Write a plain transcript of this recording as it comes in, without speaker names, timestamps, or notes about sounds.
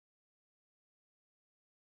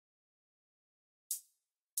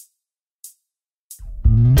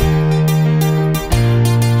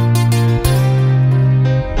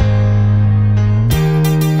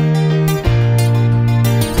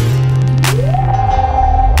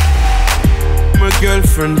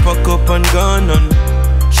friend pack up and gone on.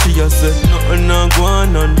 She a said nothing not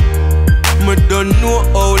going on. Me don't know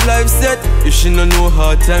how life set. If she no know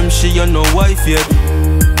hard time, she a no wife yet.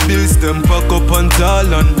 Bills them pack up and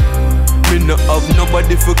tall on. Me no have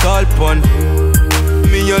nobody for call pon.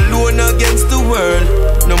 Me alone against the world.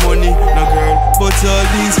 No money, no girl. But all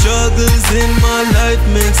these struggles in my life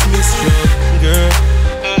makes me stronger.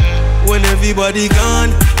 When everybody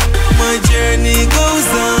gone, my journey goes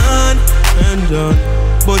on and on.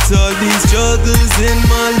 But all these struggles in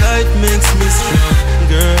my life makes me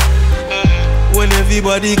stronger. When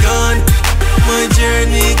everybody gone, my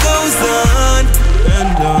journey goes on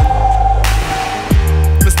and on.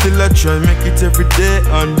 But still I try make it every day,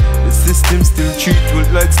 and the system still treat you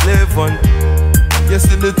like slave on. Yes,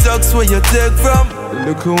 in the tax where you take from,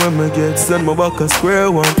 look when me get send my back a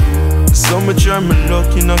square one. So me try me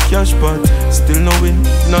luck in a cash pot, still no win,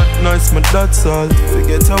 not nice, my that's all.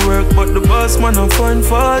 Forget I work, but the boss man I find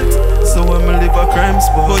fault. So when me live a crime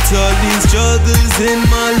spot. But all these struggles in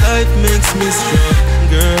my life makes me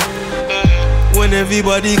stronger. When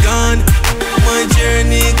everybody gone, my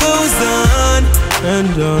journey goes on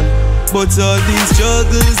and on. But all these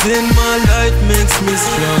struggles in my life makes me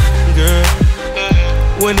stronger.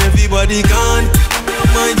 When everybody gone,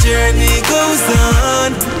 my journey goes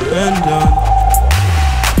on and on.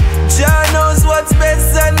 Jah knows what's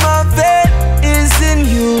best and my faith is in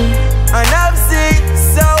you. And I've seen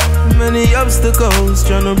so many obstacles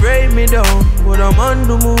trying to break me down, but I'm on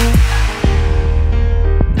the move.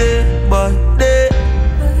 Day by day,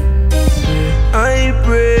 I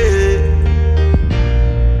pray,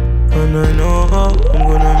 and I know I'm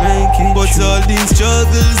gonna make it. But all these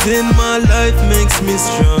struggles in my life makes me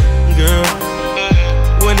stronger.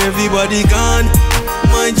 When everybody gone,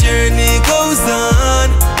 my journey goes on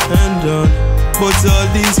and on. But all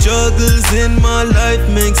these struggles in my life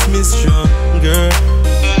makes me stronger.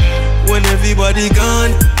 When everybody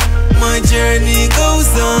gone, my journey goes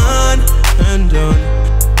on and on.